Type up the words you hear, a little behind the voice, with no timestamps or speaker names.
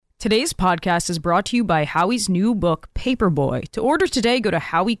Today's podcast is brought to you by Howie's new book, Paperboy. To order today, go to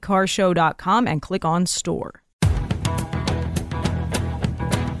howiecarrshow.com and click on store.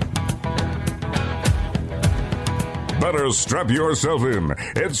 Better strap yourself in.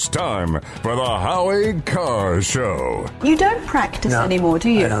 It's time for the Howie Carr Show. You don't practice anymore,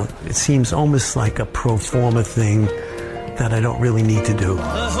 do you? I don't. It seems almost like a pro forma thing that I don't really need to do.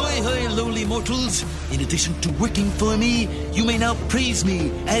 Ahoy, hoy, lowly mortals. In addition to working for me, you may now praise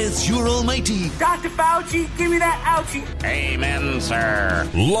me as your almighty. Dr. Fauci, give me that ouchie. Amen, sir.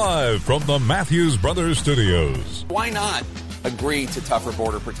 Live from the Matthews Brothers Studios. Why not agree to tougher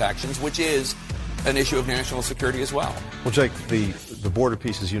border protections, which is an issue of national security as well? Well, Jake, the border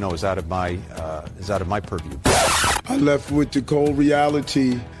piece, as you know, is out of my purview. I left with the cold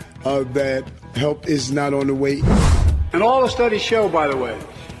reality that help is not on the way. And all the studies show, by the way,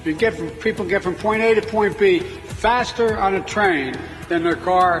 people get from point A to point B faster on a train than their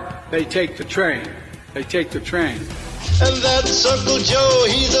car. They take the train. They take the train. And that's Uncle Joe.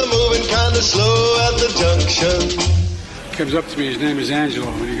 He's a moving kind of slow at the junction. Comes up to me, his name is Angelo,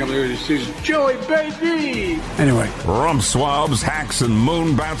 and he comes over and he says, Joey, baby! Anyway. Rump swabs, hacks, and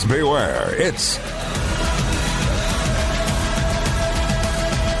moonbats beware. It's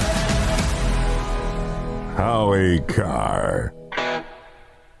Howie Carr.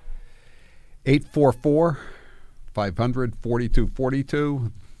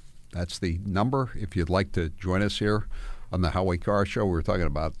 844-500-4242. That's the number if you'd like to join us here on the Howie Carr Show. We were talking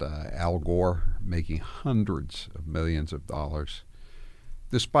about Al Gore making hundreds of millions of dollars,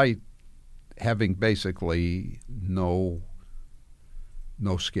 despite having basically no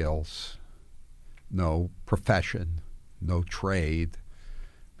skills, no profession, no trade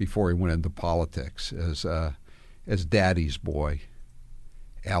before he went into politics as daddy's boy,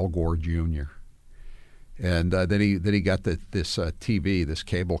 Al Gore Jr. And then he got this TV, this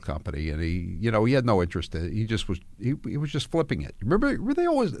cable company, and he had no interest in it. He was just flipping it. Remember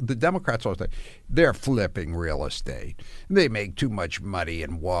the Democrats always say they're flipping real estate. They make too much money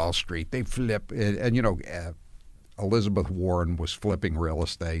in Wall Street. They flip, and Elizabeth Warren was flipping real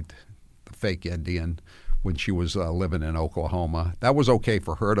estate, the fake Indian, when she was living in Oklahoma. That was okay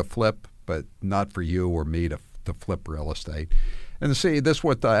for her to flip, but not for you or me to flip real estate. And see, this is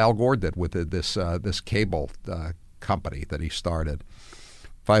what Al Gore did with this cable company that he started.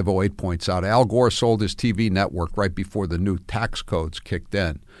 508 points out, Al Gore sold his TV network right before the new tax codes kicked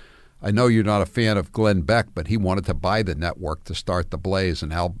in. I know you're not a fan of Glenn Beck, but he wanted to buy the network to start the blaze,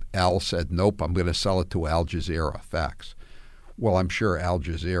 and Al said, nope, I'm going to sell it to Al Jazeera. Facts. Well, I'm sure Al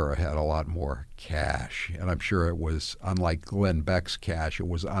Jazeera had a lot more cash, and I'm sure it was, unlike Glenn Beck's cash, it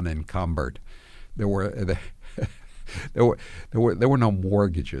was unencumbered. There were no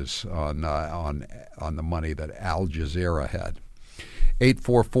mortgages on the money that Al Jazeera had.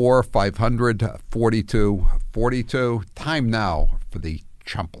 844-500-4242. Time now for the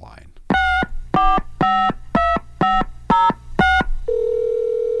Chump Line.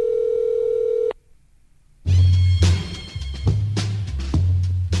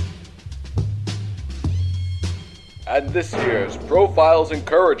 And this year's Profiles and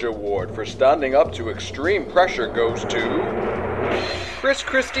Courage Award for standing up to extreme pressure goes to Chris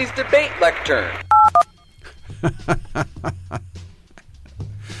Christie's debate lectern. I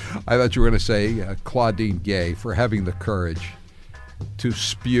thought you were going to say Claudine Gay for having the courage to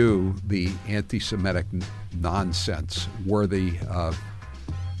spew the anti-Semitic nonsense worthy of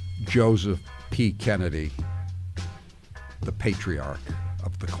Joseph P. Kennedy, the patriarch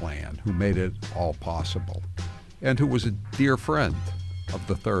of the Klan, who made it all possible, and who was a dear friend of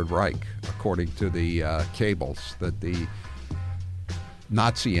the Third Reich, according to the cables that the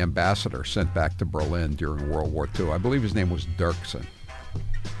Nazi ambassador sent back to Berlin during World War II. I believe his name was Dirksen.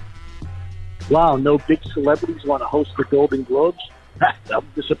 Wow, no big celebrities want to host the Golden Globes? That'll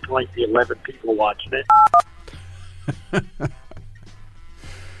disappoint the 11 people watching it.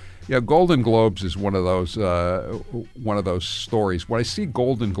 Yeah, Golden Globes is one of those stories. When I see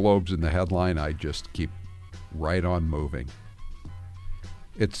Golden Globes in the headline, I just keep right on moving.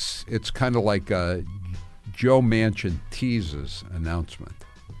 It's kind of like Joe Manchin teases announcement.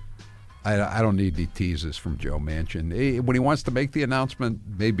 I don't need the teases from Joe Manchin. When he wants to make the announcement,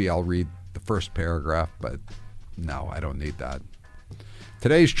 maybe I'll read the first paragraph, but no, I don't need that.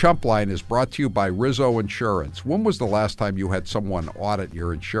 Today's Chump Line is brought to you by Rizzo Insurance. When was the last time you had someone audit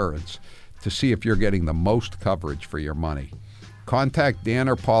your insurance to see if you're getting the most coverage for your money? Contact Dan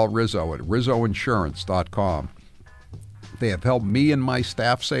or Paul Rizzo at rizzoinsurance.com. They have helped me and my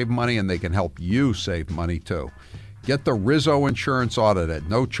staff save money, and they can help you save money too. Get the Rizzo Insurance audit at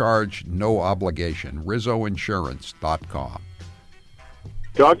no charge, no obligation. rizzoinsurance.com.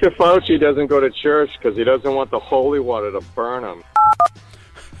 Dr. Fauci doesn't go to church because he doesn't want the holy water to burn him.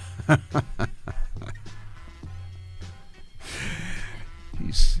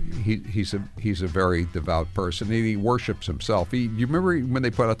 He's a very devout person. He worships himself. You remember when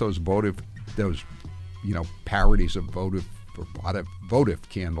they put out those parodies of votive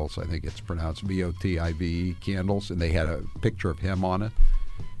candles? I think it's pronounced VOTIVE candles, and they had a picture of him on it.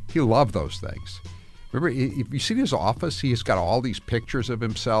 He loved those things. Remember, if you see his office, he's got all these pictures of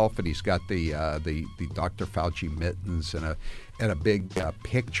himself, and he's got the Dr. Fauci mittens and a big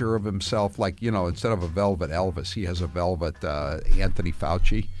picture of himself. Like, instead of a velvet Elvis, he has a velvet Anthony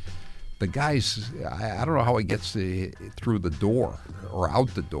Fauci. The guy's, I don't know how he gets through the door or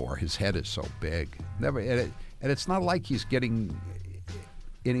out the door. His head is so big. And it's not like he's getting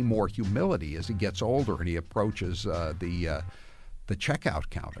any more humility as he gets older and he approaches the checkout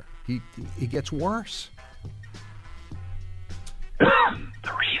counter. He gets worse. The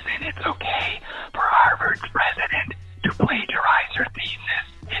reason it's okay for Harvard's president to plagiarize her thesis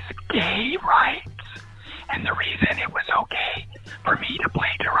is gay rights. And the reason it was okay for me to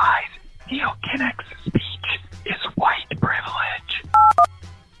plagiarize Neil Kinnock's speech is white privilege.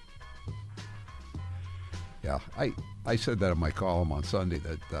 Yeah, I said that in my column on Sunday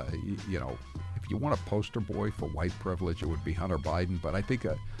that, if you want a poster boy for white privilege, it would be Hunter Biden. But I think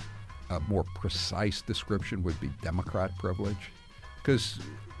a more precise description would be Democrat privilege, because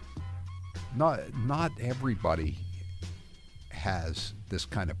not everybody has this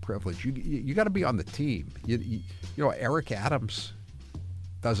kind of privilege. You got to be on the team. Eric Adams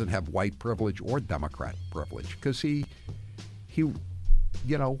doesn't have white privilege or Democrat privilege because he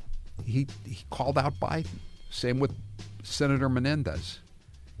called out Biden. Same with Senator Menendez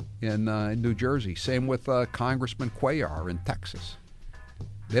in New Jersey. Same with Congressman Cuellar in Texas.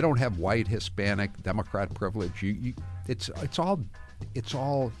 They don't have white, Hispanic, Democrat privilege. It's all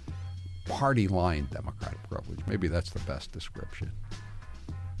party line Democrat privilege. Maybe that's the best description.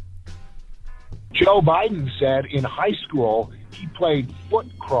 Joe Biden said in high school he played foot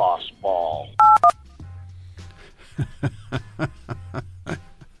crossball.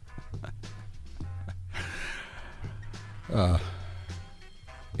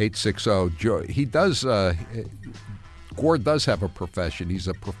 860. He does. Gore does have a profession. He's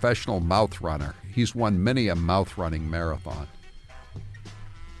a professional mouth runner. He's won many a mouth running marathon.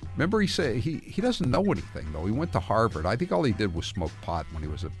 Remember, he said he doesn't know anything though. He went to Harvard. I think all he did was smoke pot when he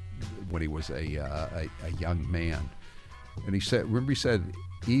was a young man. And he said,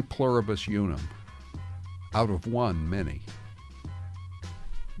 "E pluribus unum," out of one, many.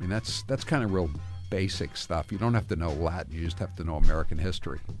 I mean, that's kind of real basic stuff. You don't have to know Latin. You just have to know American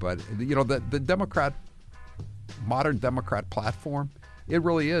history. But the modern Democrat platform, it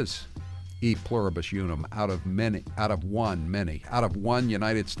really is E pluribus unum, out of one, many. Out of one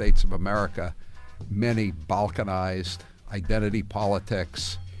United States of America, many balkanized, identity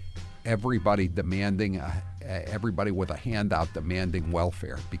politics, everybody with a handout demanding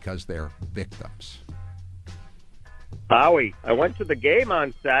welfare because they're victims. Howie, I went to the game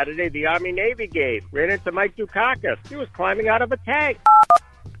on Saturday, the Army-Navy game. Ran into Mike Dukakis. He was climbing out of a tank.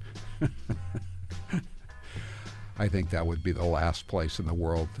 I think that would be the last place in the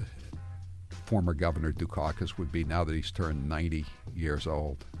world former Governor Dukakis would be now that he's turned 90 years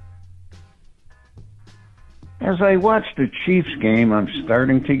old. As I watch the Chiefs game, I'm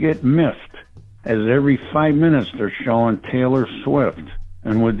starting to get miffed, as every 5 minutes they're showing Taylor Swift.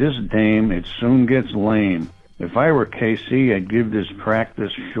 And with this dame, it soon gets lame. If I were KC, I'd give this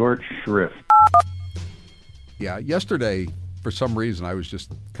practice short shrift. Yeah, yesterday, for some reason, I was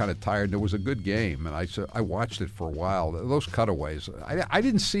just kind of tired, and it was a good game, and I watched it for a while. Those cutaways, I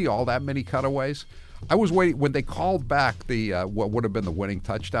didn't see all that many cutaways. I was waiting when they called back the what would have been the winning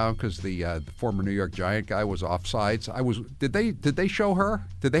touchdown because the former New York Giant guy was offsides. Did they show her?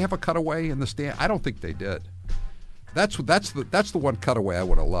 Did they have a cutaway in the stand? I don't think they did. That's the one cutaway I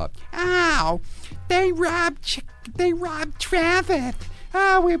would have loved. Ow! They robbed Travis.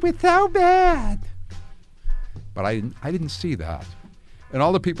 Oh, it was so bad. But I didn't see that. And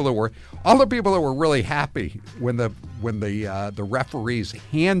all the people that were really happy when the referees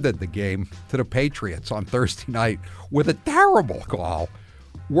handed the game to the Patriots on Thursday night with a terrible call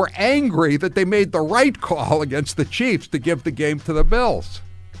were angry that they made the right call against the Chiefs to give the game to the Bills.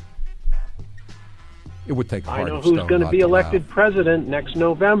 It would take a heart of stone. I know who's going to be elected president next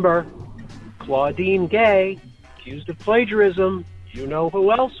November. Claudine Gay, accused of plagiarism. You know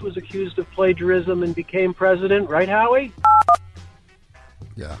who else was accused of plagiarism and became president, right, Howie?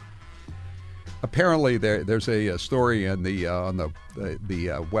 Yeah. Apparently, there's a story on the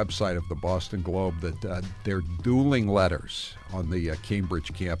website of the Boston Globe that they're dueling letters on the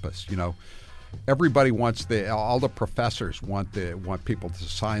Cambridge campus. You know, everybody wants all the professors want people to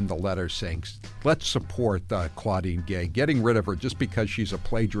sign the letters saying, "Let's support Claudine Gay. Getting rid of her just because she's a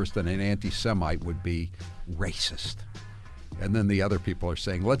plagiarist and an anti-Semite would be racist." And then the other people are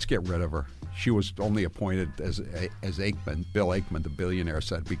saying, "Let's get rid of her. She was only appointed as Aikman, Bill Aikman, the billionaire,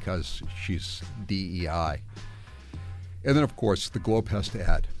 said, because she's DEI." And then, of course, the Globe has to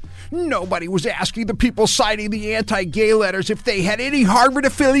add, "Nobody was asking the people signing the anti-gay letters if they had any Harvard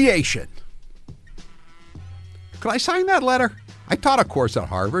affiliation." Could I sign that letter? I taught a course at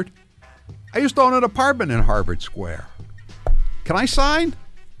Harvard. I used to own an apartment in Harvard Square. Can I sign?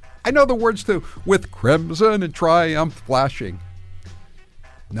 I know the words to "with crimson and triumph flashing."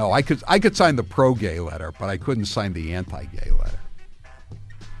 No, I could sign the pro-gay letter, but I couldn't sign the anti-gay letter.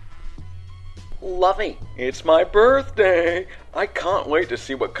 Lovey, it's my birthday. I can't wait to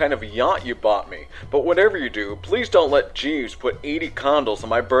see what kind of yacht you bought me. But whatever you do, please don't let Jeeves put 80 candles on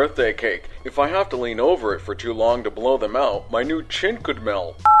my birthday cake. If I have to lean over it for too long to blow them out, my new chin could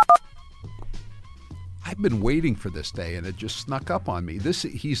melt. I've been waiting for this day, and it just snuck up on me.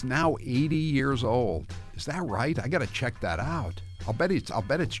 He's now 80 years old. Is that right? I got to check that out. I'll bet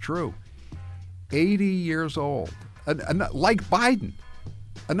it's true. 80 years old. Like Biden.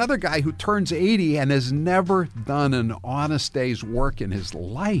 Another guy who turns 80 and has never done an honest day's work in his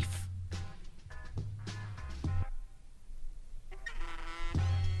life.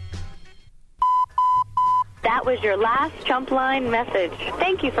 That was your last Chump Line message.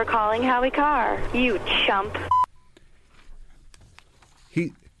 Thank you for calling Howie Carr, you chump.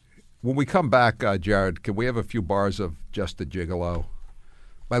 When we come back, Jared, can we have a few bars of "Just a Gigolo"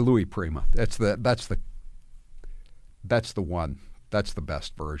 by Louis Prima? That's the one. That's the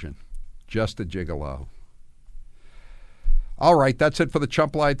best version. "Just a Gigolo." All right, that's it for the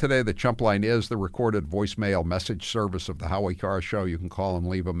Chump Line today. The Chump Line is the recorded voicemail message service of the Howie Carr Show. You can call and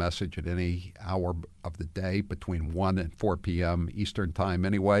leave a message at any hour of the day between 1 and 4 p.m. Eastern Time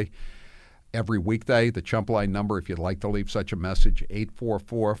anyway. Every weekday, the Chump Line number, if you'd like to leave such a message,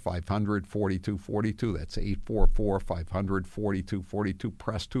 844-500-4242. That's 844-500-4242.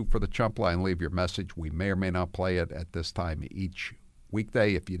 Press 2 for the Chump Line. Leave your message. We may or may not play it at this time each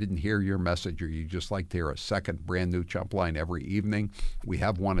weekday. If you didn't hear your message or you just like to hear a second brand new Chump Line every evening, we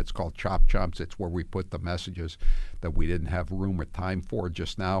have one. It's called Chop Chumps. It's where we put the messages that we didn't have room or time for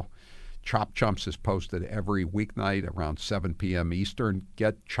just now. Chop Chumps is posted every weeknight around 7 p.m. Eastern.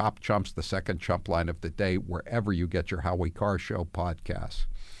 Get Chop Chumps, the second Chump Line of the day, wherever you get your Howie Carr Show podcasts.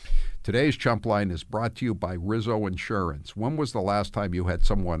 Today's Chump Line is brought to you by Rizzo Insurance. When was the last time you had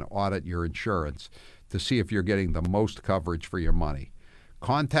someone audit your insurance to see if you're getting the most coverage for your money?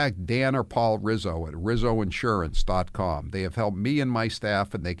 Contact Dan or Paul Rizzo at rizzoinsurance.com. They have helped me and my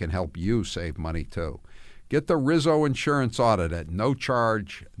staff, and they can help you save money too. Get the Rizzo Insurance audit at no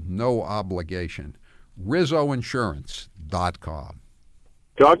charge, no obligation. rizzoinsurance.com.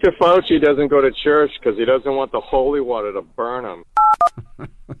 Dr. Fauci doesn't go to church because he doesn't want the holy water to burn him.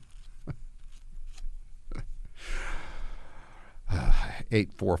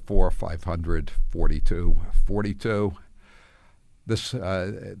 844-500-4242. This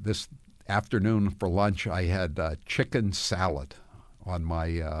afternoon for lunch, I had chicken salad on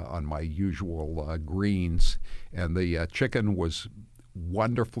my usual greens, and the chicken was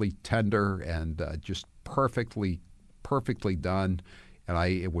wonderfully tender and just perfectly done.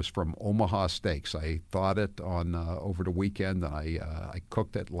 And it was from Omaha Steaks. I thawed it on over the weekend, and I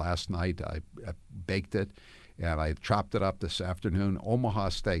cooked it last night. I baked it, and I chopped it up this afternoon. Omaha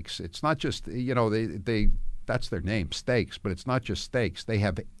Steaks. It's not just, they that's their name, steaks, but it's not just steaks. They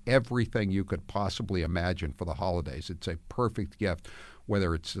have everything you could possibly imagine for the holidays. It's a perfect gift,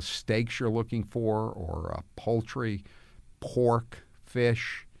 whether it's the steaks you're looking for or poultry, pork,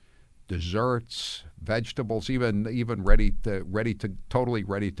 fish, desserts, vegetables, even totally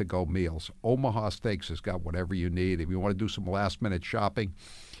ready to go meals. Omaha Steaks has got whatever you need. If you want to do some last minute shopping,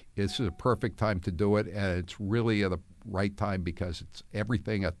 this is a perfect time to do it, and it's really the right time because it's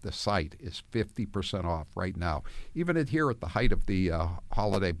everything at the site is 50% off right now, even here at the height of the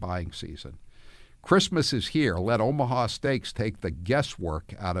holiday buying season. Christmas is here. Let Omaha Steaks take the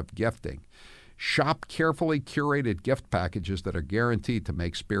guesswork out of gifting. Shop carefully curated gift packages that are guaranteed to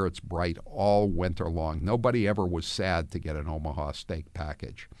make spirits bright all winter long. Nobody ever was sad to get an Omaha Steak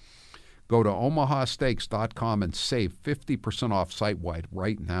package. Go to omahasteaks.com and save 50% off site-wide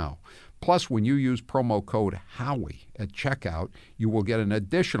right now. Plus, when you use promo code Howie at checkout, you will get an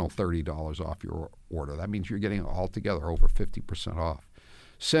additional $30 off your order. That means you're getting altogether over 50% off.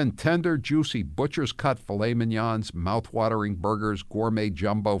 Send tender, juicy butcher's cut filet mignons, mouth-watering burgers, gourmet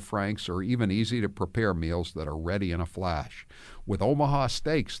jumbo franks, or even easy-to-prepare meals that are ready in a flash. With Omaha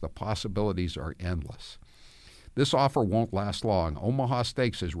Steaks, the possibilities are endless. This offer won't last long. Omaha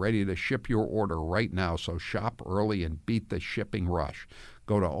Steaks is ready to ship your order right now, so shop early and beat the shipping rush.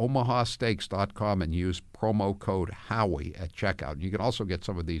 Go to omahasteaks.com and use promo code Howie at checkout. You can also get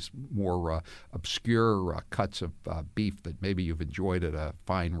some of these more obscure cuts of beef that maybe you've enjoyed at a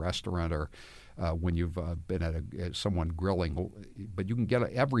fine restaurant or when you've been at someone grilling. But you can get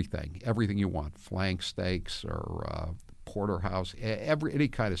everything you want, flank steaks or porterhouse, any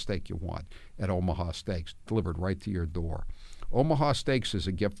kind of steak you want at Omaha Steaks, delivered right to your door. Omaha Steaks is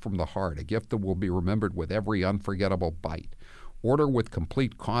a gift from the heart, a gift that will be remembered with every unforgettable bite. Order with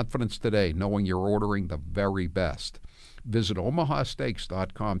complete confidence today, knowing you're ordering the very best. Visit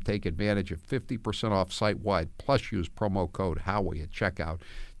omahasteaks.com. Take advantage of 50% off site-wide, plus use promo code Howie at checkout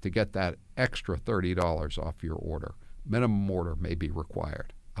to get that extra $30 off your order. Minimum order may be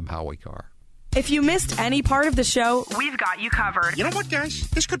required. I'm Howie Carr. If you missed any part of the show, we've got you covered. You know what, guys?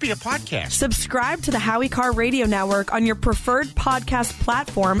 This could be a podcast. Subscribe to the Howie Carr Radio Network on your preferred podcast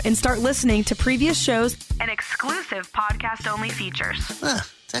platform and start listening to previous shows and exclusive podcast-only features.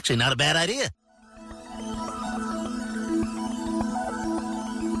 It's actually not a bad idea.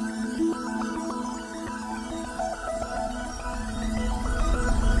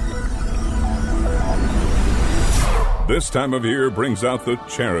 This time of year brings out the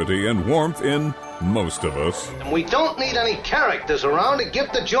charity and warmth in most of us. And we don't need any characters around to give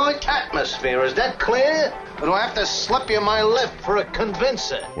the joint atmosphere. Is that clear? Or do I have to slip you my lip for a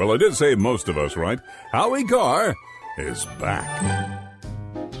convincer? Well, I did say most of us, right? Howie Carr is back.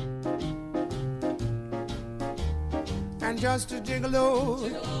 And just a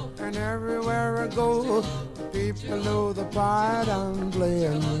gigolo, and everywhere I go, people know the part I'm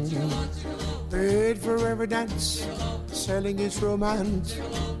playing. Paid for every dance, selling its romance.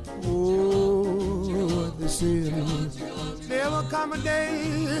 Oh, what the sin. There will come a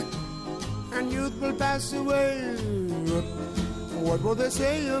day, and youth will pass away. What will they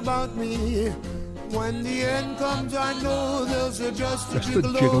say about me? When the end comes, I know there's just a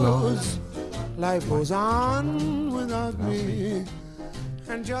gigolos. Life goes on without me.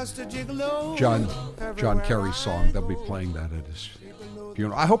 And just a gigolo. John Kerry's song. They'll be playing that at his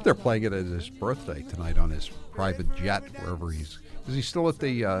funeral. I hope they're playing it at his birthday tonight on his private jet, wherever he's. Is he still at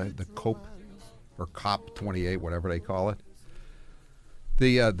the COPE or COP 28, whatever they call it?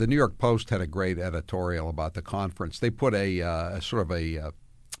 The New York Post had a great editorial about the conference. They put a sort of a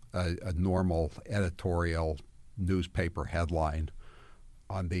normal editorial newspaper headline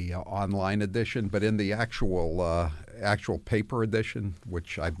on the online edition, but in the actual paper edition,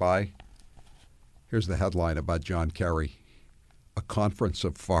 which I buy, here's the headline about John Kerry: a conference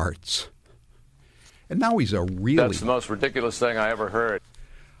of farts. And now he's a really... That's the most ridiculous thing I ever heard.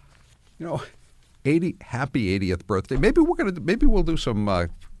 You know, happy 80th birthday. Maybe we'll do some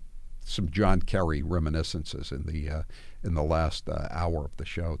John Kerry reminiscences in the last hour of the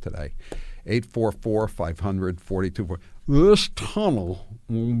show today. 844-500-42. This tunnel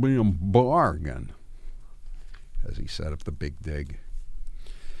will be a bargain, as he said of the Big Dig.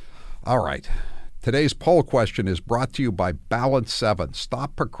 All right. Today's poll question is brought to you by Balance 7.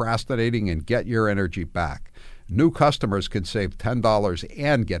 Stop procrastinating and get your energy back. New customers can save $10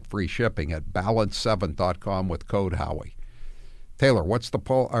 and get free shipping at balance7.com with code Howie. Jared, what's the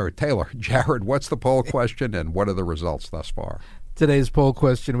poll question and what are the results thus far? Today's poll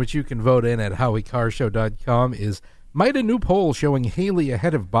question, which you can vote in at HowieCarrshow.com, is: might a new poll showing Haley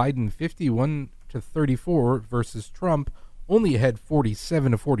ahead of Biden 51-34 versus Trump only ahead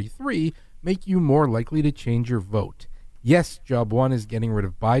 47-43 make you more likely to change your vote? Yes, job one is getting rid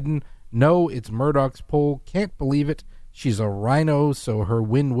of Biden. No, it's Murdoch's poll. Can't believe it. She's a rhino, so her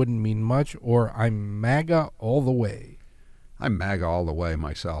win wouldn't mean much. Or I'm MAGA all the way. I'm MAGA all the way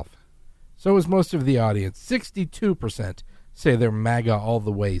myself. So is most of the audience. 62% say they're MAGA all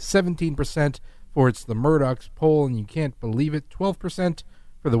the way. 17% for it's the Murdoch's poll, and you can't believe it. 12%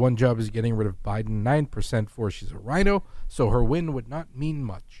 for the one job is getting rid of Biden. 9% for she's a rhino, so her win would not mean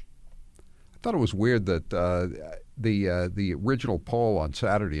much. I thought it was weird that the original poll on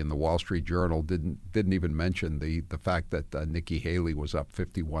Saturday in the Wall Street Journal didn't even mention the fact that Nikki Haley was up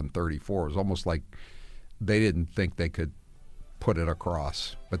 51-34. It was almost like they didn't think they could put it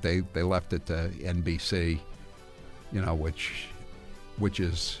across, but they left it to NBC, which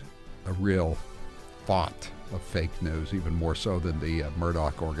is a real font of fake news, even more so than the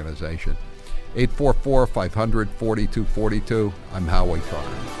Murdoch organization. 844-500-4242. I'm Howie Carr.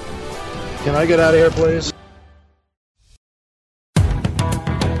 Can I get out of here, please?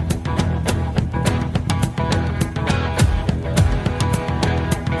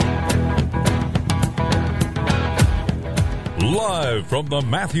 from the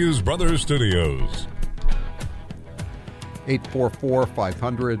Matthews Brothers Studios.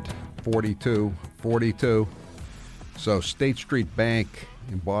 844-500-4242. So State Street Bank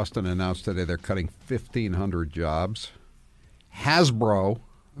in Boston announced today they're cutting 1,500 jobs. Hasbro,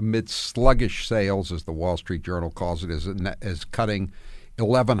 amid sluggish sales, as the Wall Street Journal calls it, is cutting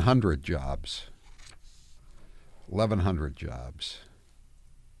 1,100 jobs. 1,100 jobs.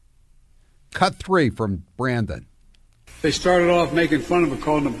 Cut 3 from Brandon. They started off making fun of it,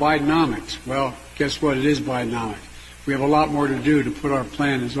 calling it Bidenomics. Well, guess what? It is Bidenomics. We have a lot more to do to put our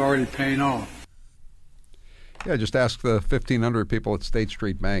plan is already paying off. Yeah, just ask the 1,500 people at State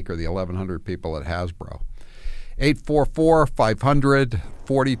Street Bank or the 1,100 people at Hasbro.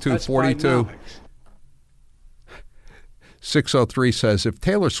 844-500-4242. 603 says, if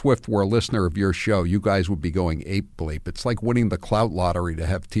Taylor Swift were a listener of your show, you guys would be going ape bleep. It's like winning the clout lottery to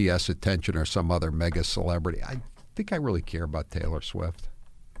have TS attention or some other mega celebrity. I think I really care about Taylor Swift.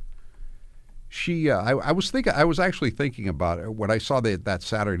 I was actually thinking about it when I saw that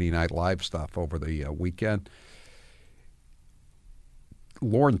Saturday Night Live stuff over the weekend.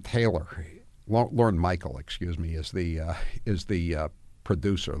 Lorne Michael, is the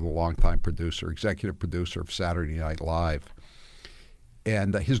producer, the longtime producer, executive producer of Saturday Night Live.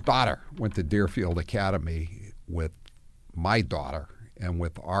 And his daughter went to Deerfield Academy with my daughter and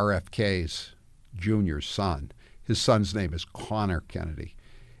with RFK's junior son. His son's name is Connor Kennedy.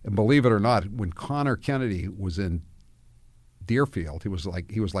 And believe it or not, when Connor Kennedy was in Deerfield, he was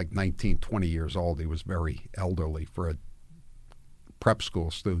like 19, 20 years old. He was very elderly for a prep school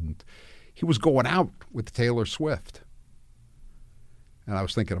student. He was going out with Taylor Swift. And I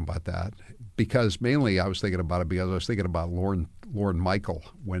was thinking about that because mainly I was thinking about Lorne Michael.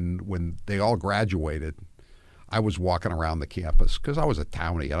 When they all graduated, I was walking around the campus because I was a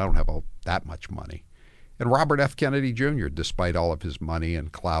townie and I don't have that much money. And Robert F. Kennedy Jr., despite all of his money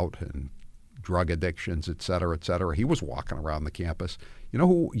and clout and drug addictions, et cetera, he was walking around the campus.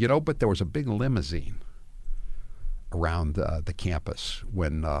 But there was a big limousine around the campus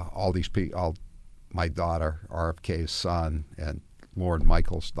when all these people, my daughter, RFK's son, and Lorne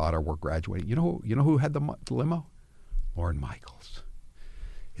Michael's daughter were graduating. You know who had the limo? Lorne Michaels.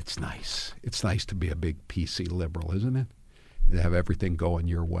 It's nice. It's nice to be a big PC liberal, isn't it? To have everything going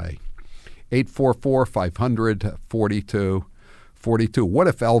your way. 844-500-4242. What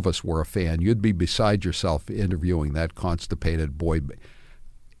if Elvis were a fan? You'd be beside yourself interviewing that constipated boy.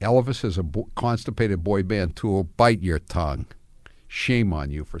 Elvis is a constipated boy band tool. Bite your tongue. Shame on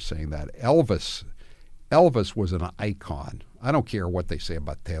you for saying that. Elvis was an icon. I don't care what they say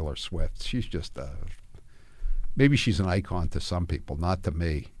about Taylor Swift. She's just maybe she's an icon to some people, not to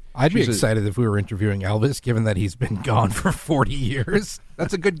me. I'd be excited if we were interviewing Elvis, given that he's been gone for 40 years.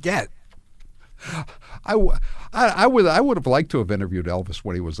 That's a good get. I would have liked to have interviewed Elvis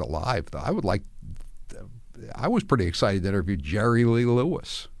when he was alive. I was pretty excited to interview Jerry Lee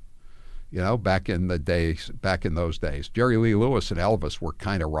Lewis. Back in those days, Jerry Lee Lewis and Elvis were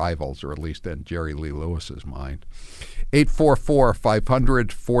kind of rivals, or at least in Jerry Lee Lewis's mind.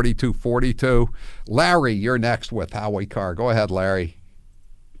 844-500-4242. Larry, you're next with Howie Carr. Go ahead, Larry.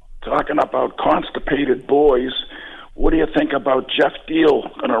 Talking about constipated boys, what do you think about Jeff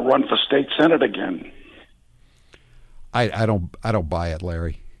Diehl going to run for state senate again? I don't buy it,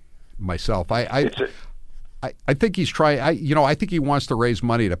 Larry. Myself, I think he's trying. I think he wants to raise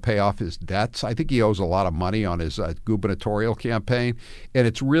money to pay off his debts. I think he owes a lot of money on his gubernatorial campaign, and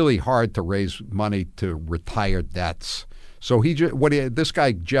it's really hard to raise money to retire debts. So this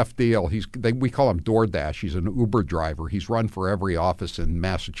guy Jeff Diehl, we call him DoorDash. He's an Uber driver. He's run for every office in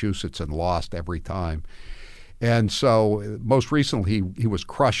Massachusetts and lost every time. And so most recently he was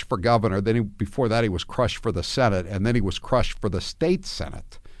crushed for governor. Then before that he was crushed for the Senate, and then he was crushed for the state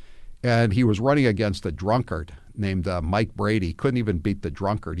Senate. And he was running against a drunkard named Mike Brady. Couldn't even beat the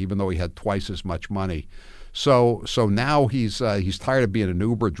drunkard, even though he had twice as much money. So now he's tired of being an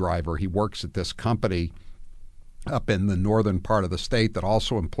Uber driver. He works at this company up in the northern part of the state that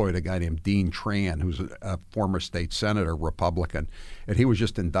also employed a guy named Dean Tran, who's a former state senator, Republican, and he was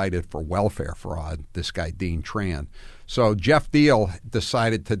just indicted for welfare fraud, this guy Dean Tran. So Jeff Diehl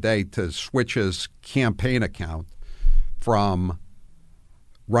decided today to switch his campaign account from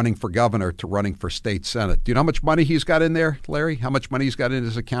running for governor to running for state senate. Do you know how much money he's got in there, Larry? How much money he's got in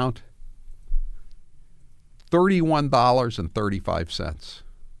his account? $31.35.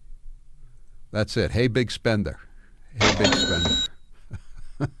 That's it. Hey, big spender. Hey, big spender.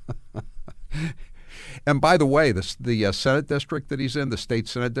 And by the way, the Senate district that he's in, the state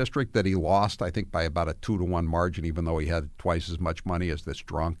Senate district that he lost, I think by about a 2-1 margin, even though he had twice as much money as this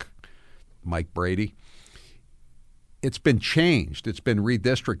drunk Mike Brady. it's been changed. It's been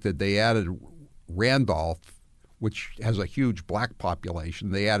redistricted. They added Randolph, which has a huge black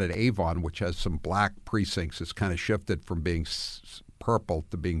population. They added Avon, which has some black precincts. It's kind of shifted from being purple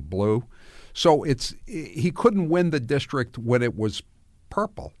to being blue. So he couldn't win the district when it was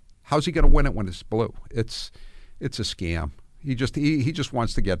purple. How's he going to win it when it's blue? It's a scam. He just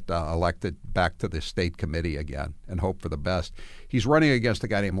wants to get elected back to the state committee again and hope for the best. He's running against a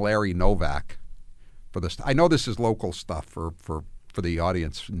guy named Larry Novak for this. I know this is local stuff for the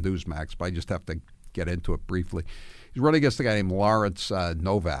audience in Newsmax, but I just have to get into it briefly. He's running against a guy named Lawrence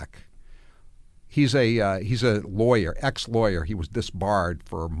Novak. He's a lawyer, ex-lawyer. He was disbarred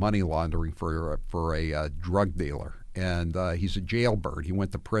for money laundering for a drug dealer, and he's a jailbird. He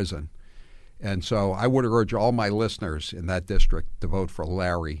went to prison. And so I would urge all my listeners in that district to vote for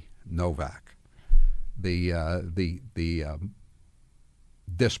Larry Novak, the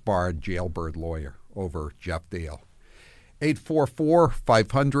disbarred jailbird lawyer over Jeff Diehl.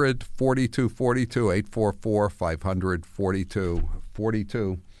 844-500-4242,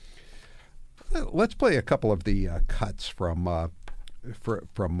 844-500-4242. Let's play a couple of the cuts from the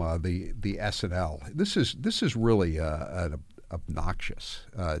SNL. This is really obnoxious.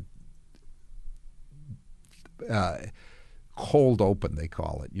 Cold open, they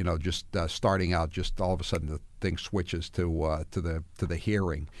call it. Just starting out, just all of a sudden the thing switches to the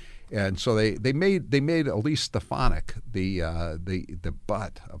hearing, and so they made Elise Stefanik the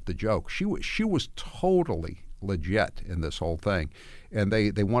butt of the joke. She was totally legit in this whole thing, and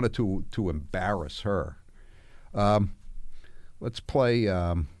they wanted to embarrass her. Let's play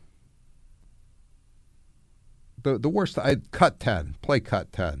the worst. Cut 10. Play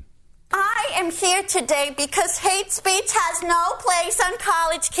cut 10. I am here today because hate speech has no place on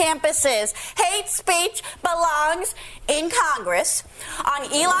college campuses. Hate speech belongs in Congress, on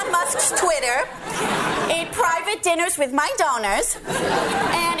Elon Musk's Twitter, in private dinners with my donors,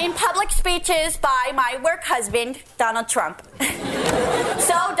 and in public speeches by my work husband, Donald Trump.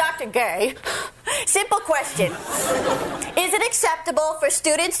 So, Dr. Gay, simple question. Is it acceptable for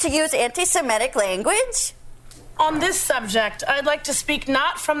students to use anti-Semitic language? On this subject, I'd like to speak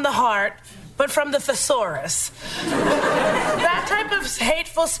not from the heart, but from the thesaurus. That type of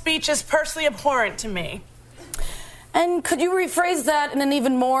hateful speech is personally abhorrent to me. And could you rephrase that in an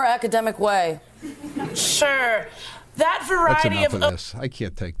even more academic way? Sure. That variety That's enough of this. I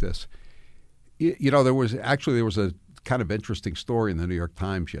can't take this. There was a kind of interesting story in the New York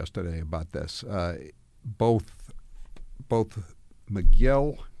Times yesterday about this. Both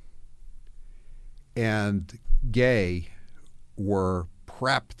McGill and Gay were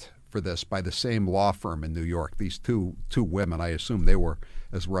prepped for this by the same law firm in New York. These two women, I assume they were,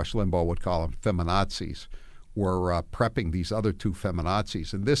 as Rush Limbaugh would call them, feminazis, were prepping these other two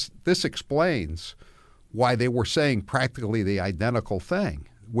feminazis. And this explains why they were saying practically the identical thing,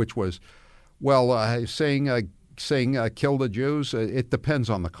 which was, saying kill the Jews, it depends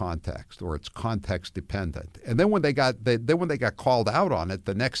on the context, or it's context dependent. And then when they got called out on it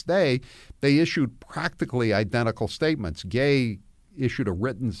the next day, they issued practically identical statements. Gay issued a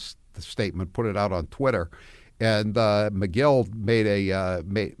written statement, put it out on Twitter, and McGill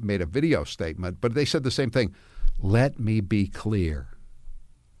made a video statement. But they said the same thing. Let me be clear.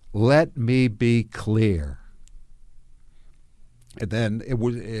 Let me be clear. And then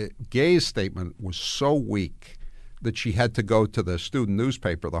Gay's statement was so weak that she had to go to the student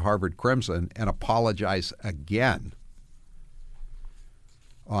newspaper, the Harvard Crimson, and apologize again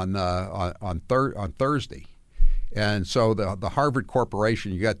on Thursday. And so the Harvard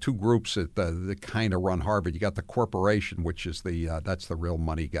Corporation, you got two groups that kind of run Harvard. You got the corporation, which is that's the real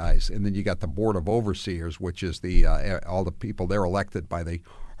money guys, and then you got the Board of Overseers, which is all the people they're elected by the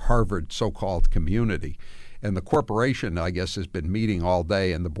Harvard so-called community. And the corporation, I guess, has been meeting all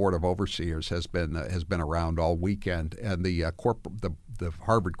day, and the Board of Overseers has been around all weekend. And the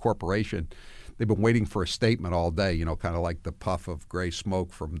Harvard Corporation, they've been waiting for a statement all day. Kind of like the puff of gray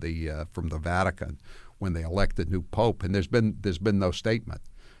smoke from the Vatican when they elected new pope. And there's been no statement.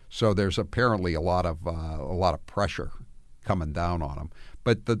 So there's apparently a lot of pressure coming down on them.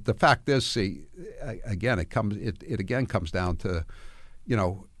 But the fact is, it again comes down to,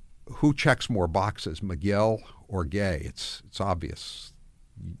 who checks more boxes, McGill or Gay? It's obvious.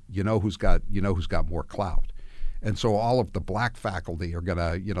 Who's got more clout, and so all of the black faculty are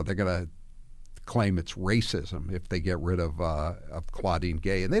gonna claim it's racism if they get rid of Claudine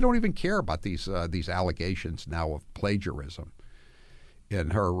Gay, and they don't even care about these allegations now of plagiarism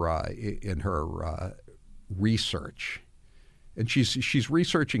in her research And she's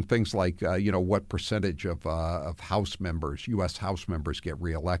researching things like what percentage of House members, U.S. House members, get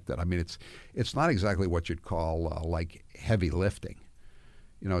reelected. I mean, it's not exactly what you'd call like heavy lifting.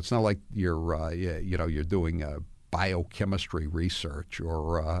 It's not like you're doing biochemistry research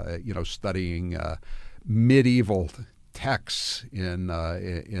or studying medieval texts in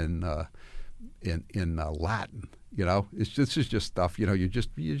Latin. This is just stuff. You're just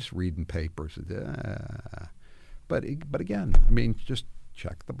reading papers. But again, I mean, just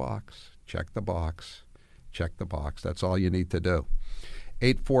check the box. That's all you need to do.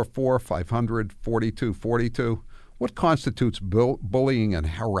 844-500-4242. What constitutes bullying and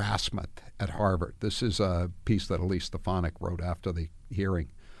harassment at Harvard? This is a piece that Elise Stefanik wrote after the hearing.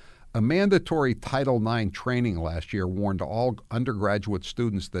 A mandatory Title IX training last year warned all undergraduate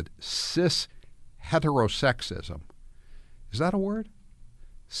students that cis heterosexism, is that a word?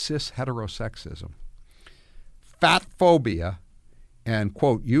 Cis heterosexism, fat phobia, and,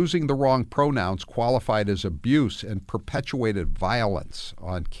 quote, using the wrong pronouns qualified as abuse and perpetuated violence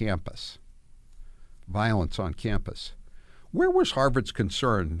on campus. Where was Harvard's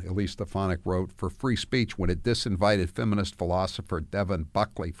concern, Elise Stefanik wrote, for free speech when it disinvited feminist philosopher Devin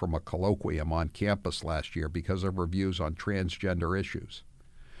Buckley from a colloquium on campus last year because of her views on transgender issues?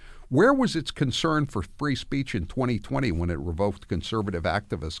 Where was its concern for free speech in 2020 when it revoked conservative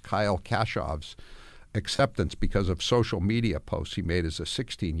activist Kyle Kashov's acceptance because of social media posts he made as a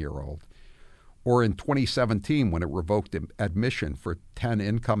 16-year-old? Or in 2017 when it revoked admission for 10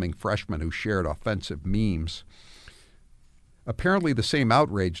 incoming freshmen who shared offensive memes? Apparently the same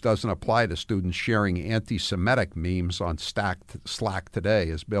outrage doesn't apply to students sharing anti-Semitic memes on Slack today,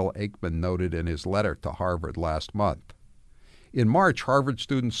 as Bill Aikman noted in his letter to Harvard last month. In March, Harvard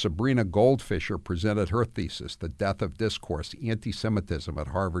student Sabrina Goldfisher presented her thesis, The Death of Discourse, Anti-Semitism at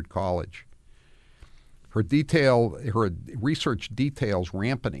Harvard College. Her research details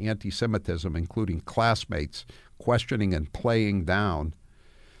rampant anti-Semitism, including classmates questioning and playing down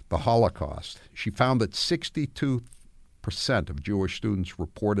the Holocaust. She found that 62% of Jewish students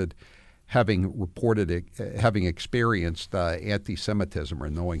reported having experienced anti-Semitism or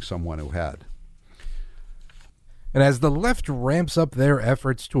knowing someone who had. And as the left ramps up their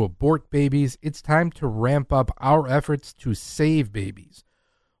efforts to abort babies, it's time to ramp up our efforts to save babies.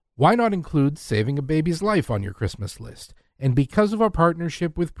 Why not include saving a baby's life on your Christmas list? And because of our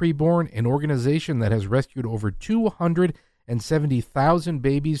partnership with Preborn, an organization that has rescued over 270,000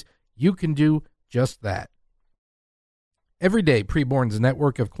 babies, you can do just that. Every day, Preborn's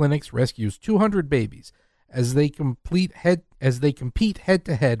network of clinics rescues 200 babies as they compete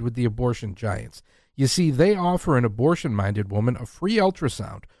head-to-head with the abortion giants. You see, they offer an abortion-minded woman a free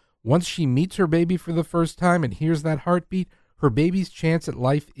ultrasound. Once she meets her baby for the first time and hears that heartbeat, her baby's chance at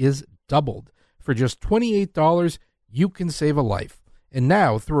life is doubled. For just $28, you can save a life. And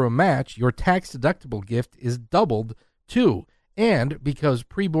now, through a match, your tax-deductible gift is doubled, too. And because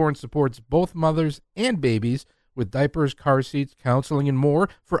Preborn supports both mothers and babies with diapers, car seats, counseling, and more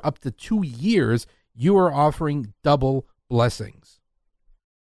for up to 2 years, you are offering double blessings.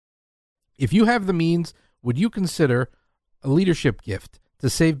 If you have the means, would you consider a leadership gift to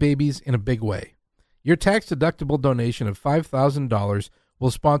save babies in a big way? Your tax-deductible donation of $5,000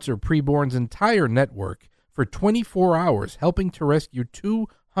 will sponsor Preborn's entire network for 24 hours, helping to rescue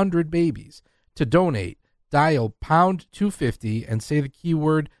 200 babies. To donate, dial pound 250 and say the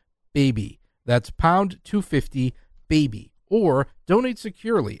keyword baby. That's pound 250 baby. Or donate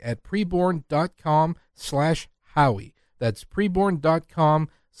securely at preborn.com/Howie. That's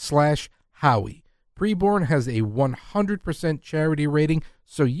preborn.com/Howie. Preborn has a 100% charity rating,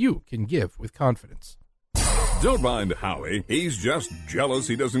 so you can give with confidence. Don't mind Howie. He's just jealous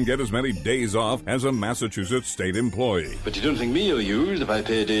he doesn't get as many days off as a Massachusetts state employee. But you don't think me ill used if I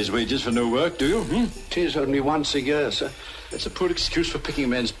pay a day's wages for no work, do you? Tis only once a year, sir. That's a poor excuse for picking a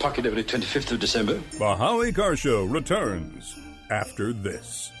man's pocket every 25th of December. The Howie Carr Show returns after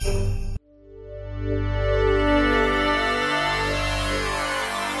this.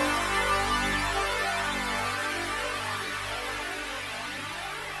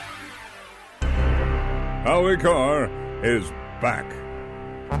 Howie Carr is back.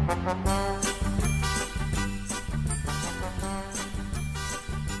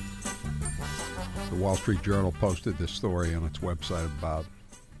 The Wall Street Journal posted this story on its website about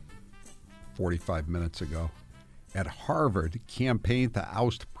 45 minutes ago. At Harvard, campaign to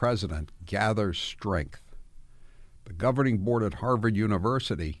oust president gathers strength. The governing board at Harvard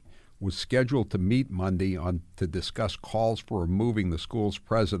University was scheduled to meet Monday to discuss calls for removing the school's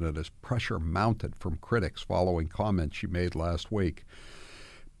president as pressure mounted from critics following comments she made last week.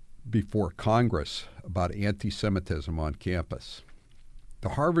 before Congress about anti-Semitism on campus. The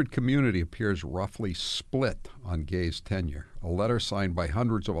Harvard community appears roughly split on Gay's tenure. A letter signed by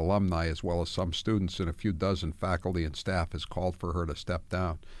hundreds of alumni as well as some students and a few dozen faculty and staff has called for her to step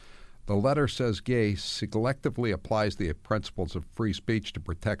down. The letter says Gay selectively applies the principles of free speech to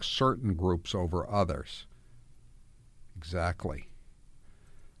protect certain groups over others. Exactly.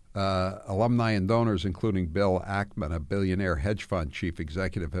 Alumni and donors, including Bill Ackman, a billionaire hedge fund chief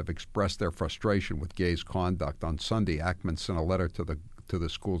executive, have expressed their frustration with Gay's conduct. On Sunday, Ackman sent a letter to the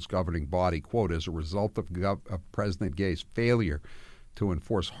school's governing body, quote, as a result of President Gay's failure to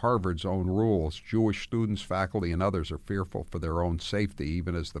enforce Harvard's own rules, Jewish students, faculty, and others are fearful for their own safety,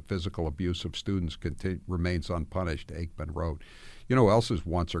 even as the physical abuse of students remains unpunished, Ackman wrote. You know who else's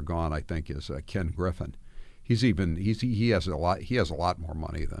wants are gone, I think, is Ken Griffin. He has a lot more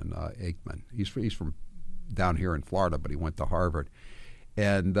money than Ackman. He's from down here in Florida, but he went to Harvard,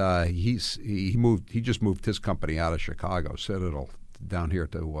 and he just moved his company out of Chicago, Citadel, down here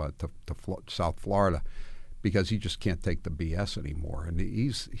to South Florida, because he just can't take the BS anymore. And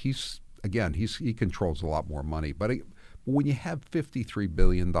he controls a lot more money. But when you have $53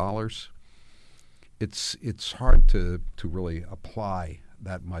 billion, it's hard to really apply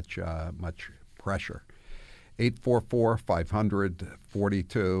that much pressure.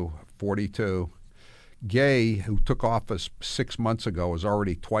 844-500-4242. Gay, who took office 6 months ago, has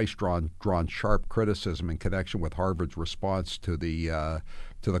already twice drawn sharp criticism in connection with Harvard's response to the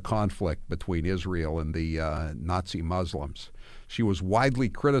conflict between Israel and the Nazi Muslims. She was widely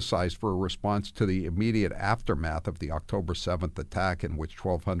criticized for a response to the immediate aftermath of the October 7th attack, in which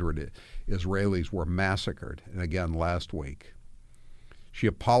 1,200 Israelis were massacred, and again last week. She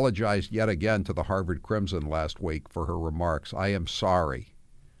apologized yet again to the Harvard Crimson last week for her remarks. I am sorry.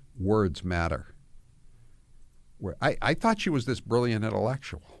 Words matter. I thought she was this brilliant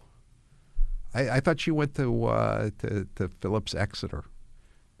intellectual. I thought she went to Phillips Exeter.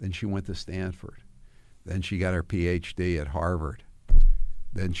 Then she went to Stanford. Then she got her PhD at Harvard.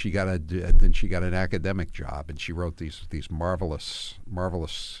 Then she got an academic job, and she wrote these marvelous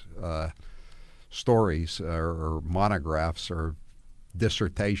stories or monographs or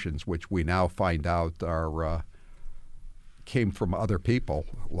dissertations, which we now find out came from other people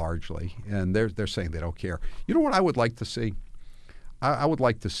largely, and they're saying they don't care. You know what I would like to see? I would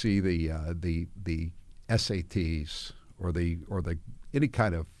like to see the SATs or the any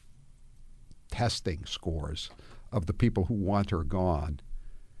kind of testing scores of the people who want her gone,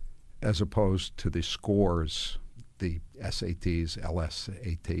 as opposed to the scores, the SATs,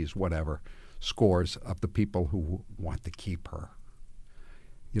 LSATs, whatever, scores of the people who want to keep her.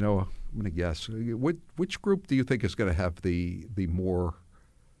 You know, I'm going to guess. Which group do you think is going to have the more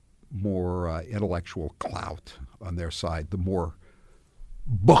intellectual clout on their side, the more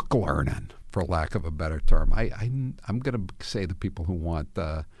book learning, for lack of a better term? I'm going to say the people who want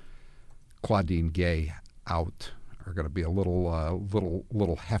Claudine Gay out are going to be a little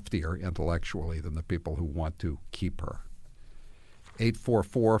heftier intellectually than the people who want to keep her.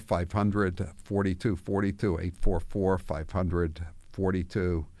 844-500-4242.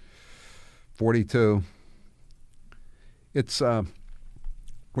 844-500-4242. It's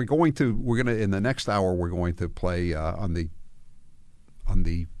we're going to in the next hour we're going to play on the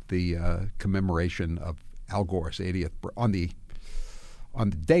commemoration of Al Gore's 80th on the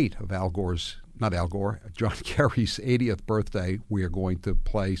date of John Kerry's 80th birthday. We are going to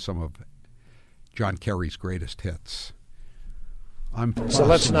play some of John Kerry's greatest hits. So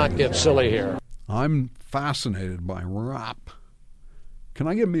let's not get silly here. I'm fascinated by rap. Can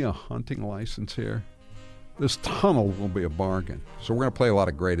I get me a hunting license here? This tunnel will be a bargain. So we're going to play a lot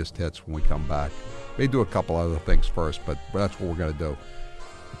of greatest hits when we come back. May do a couple other things first, but that's what we're going to do.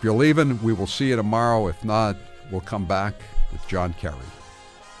 If you're leaving, we will see you tomorrow. If not, we'll come back with John Kerry.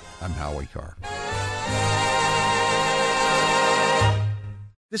 I'm Howie Carr.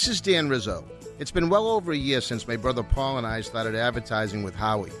 This is Dan Rizzo. It's been well over a year since my brother Paul and I started advertising with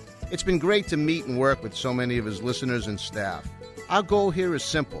Howie. It's been great to meet and work with so many of his listeners and staff. Our goal here is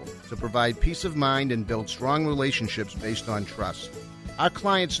simple, to provide peace of mind and build strong relationships based on trust. Our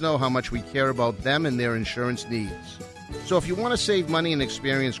clients know how much we care about them and their insurance needs. So if you want to save money and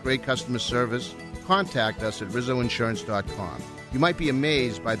experience great customer service, contact us at RizzoInsurance.com. You might be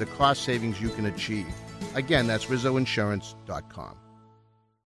amazed by the cost savings you can achieve. Again, that's RizzoInsurance.com.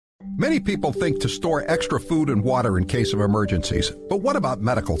 Many people think to store extra food and water in case of emergencies, but what about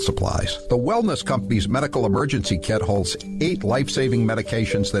medical supplies? The Wellness Company's Medical Emergency Kit holds 8 life-saving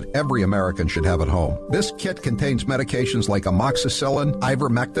medications that every American should have at home. This kit contains medications like amoxicillin,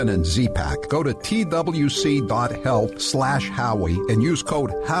 ivermectin, and Z-Pak. Go to twc.health/Howie and use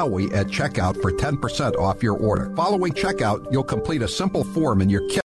code Howie at checkout for 10% off your order. Following checkout, you'll complete a simple form in your kit